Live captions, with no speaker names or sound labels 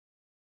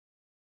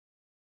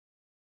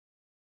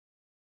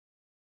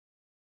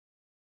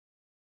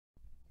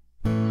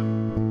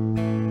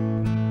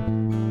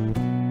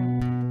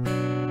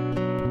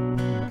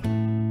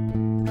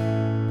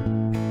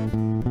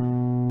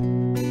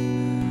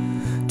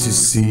To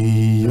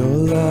see your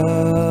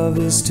love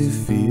is to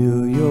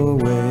feel your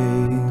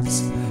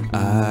ways.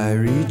 I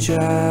reach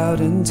out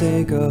and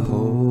take a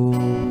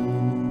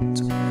hold.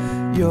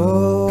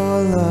 Your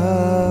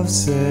love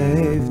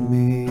saved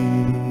me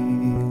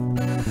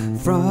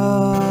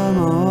from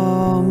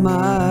all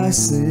my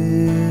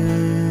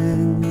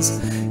sins.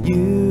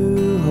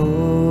 You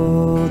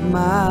hold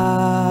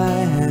my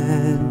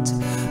hand.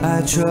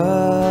 I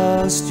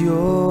trust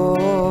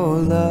your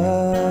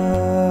love.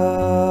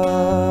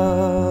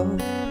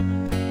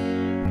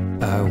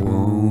 I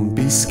won't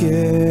be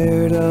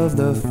scared of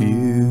the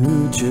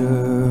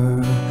future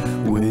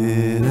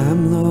when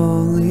I'm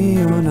lonely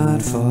or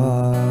not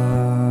far.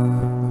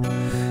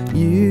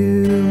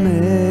 You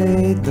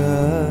made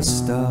the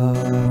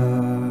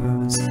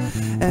stars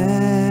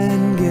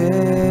and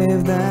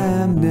gave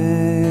them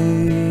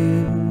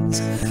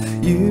names.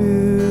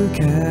 You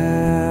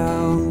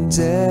count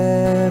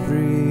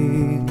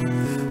every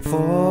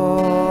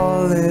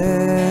fallen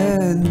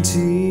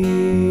tear.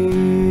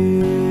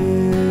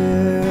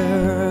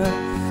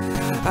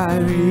 I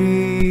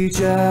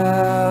reach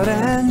out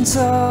and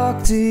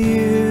talk to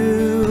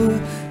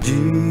you,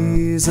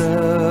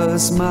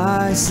 Jesus,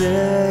 my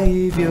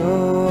Savior.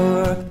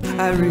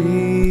 I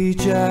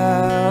reach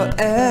out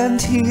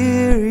and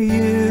hear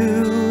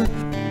you,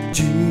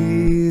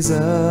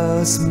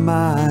 Jesus,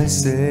 my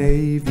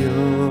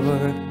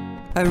Savior.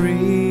 I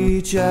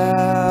reach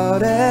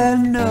out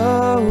and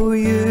know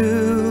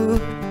you,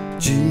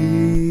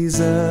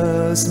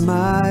 Jesus,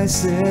 my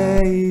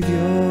Savior.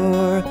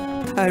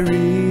 I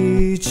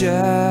reach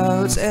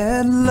out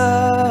and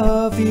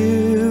love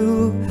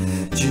you,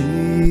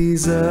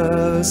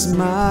 Jesus,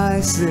 my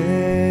Savior.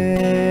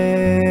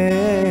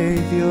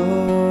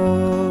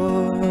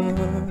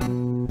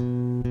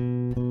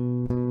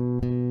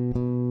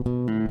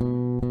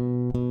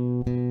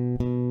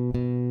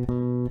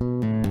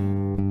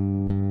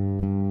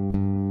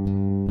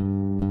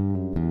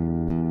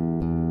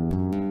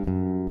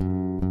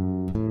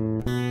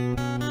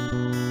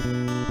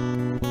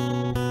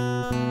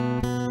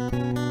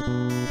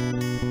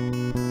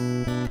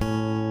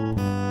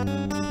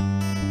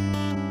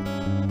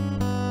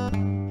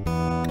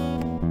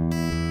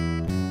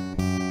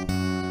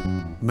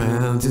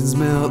 Mountains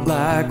melt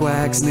like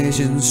wax,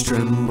 nations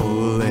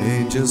tremble,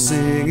 angels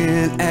sing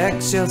in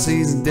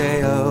excelsis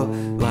Deo.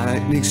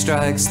 Lightning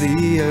strikes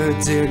the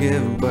earth to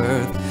give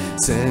birth.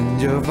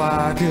 Send your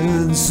fire,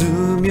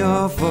 consume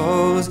your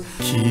foes.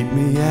 Keep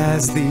me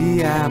as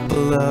the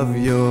apple of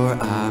your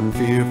eye. I'm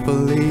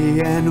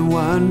fearfully and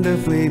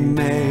wonderfully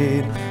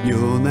made.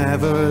 You'll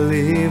never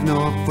leave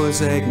nor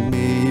forsake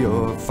me.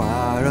 Your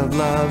fire of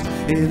love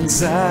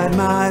inside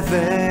my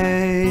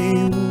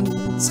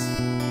veins.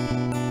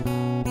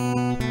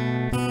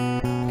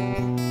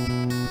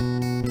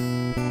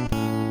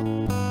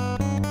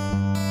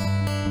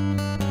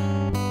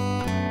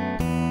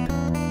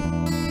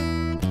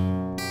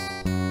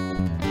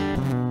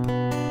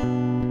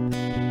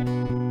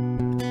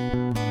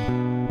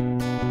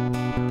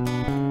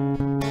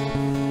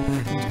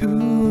 You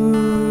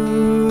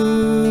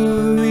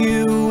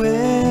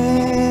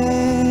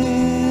win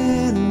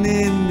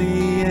in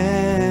the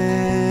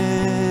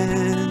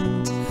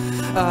end.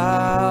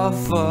 I'll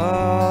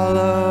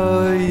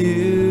follow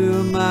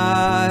you,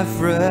 my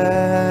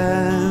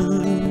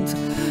friend.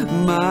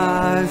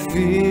 My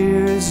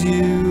fears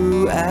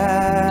you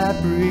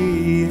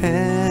apprehend.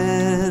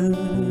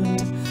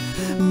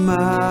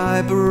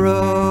 My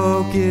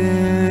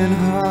broken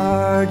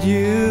heart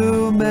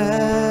you mend.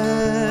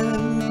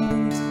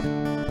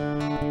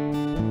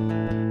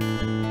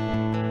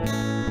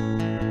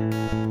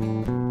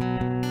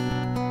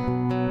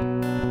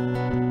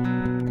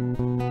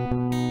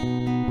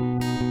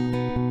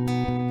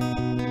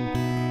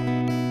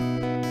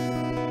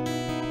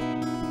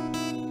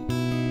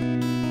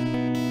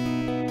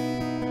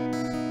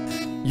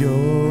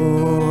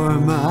 You're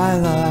my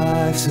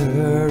life's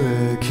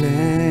hurricane,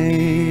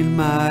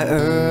 my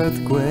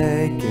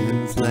earthquake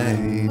and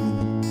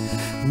flame,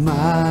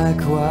 my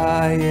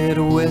quiet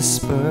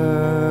whisper.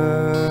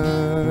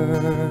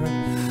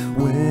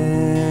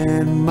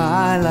 When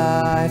my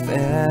life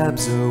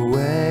ebbs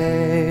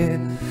away,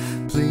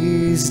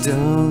 please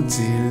don't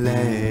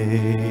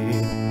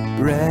delay.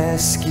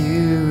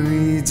 Rescue,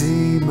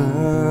 Redeemer.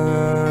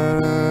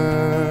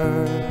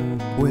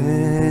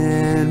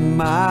 When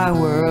my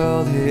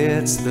world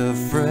hits the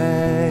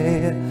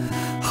fray,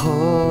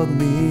 hold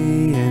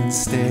me and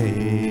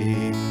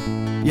stay.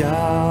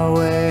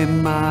 Yahweh,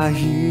 my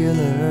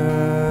healer.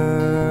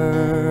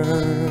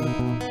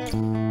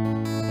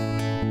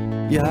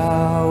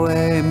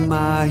 Yahweh,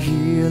 my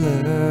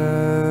healer.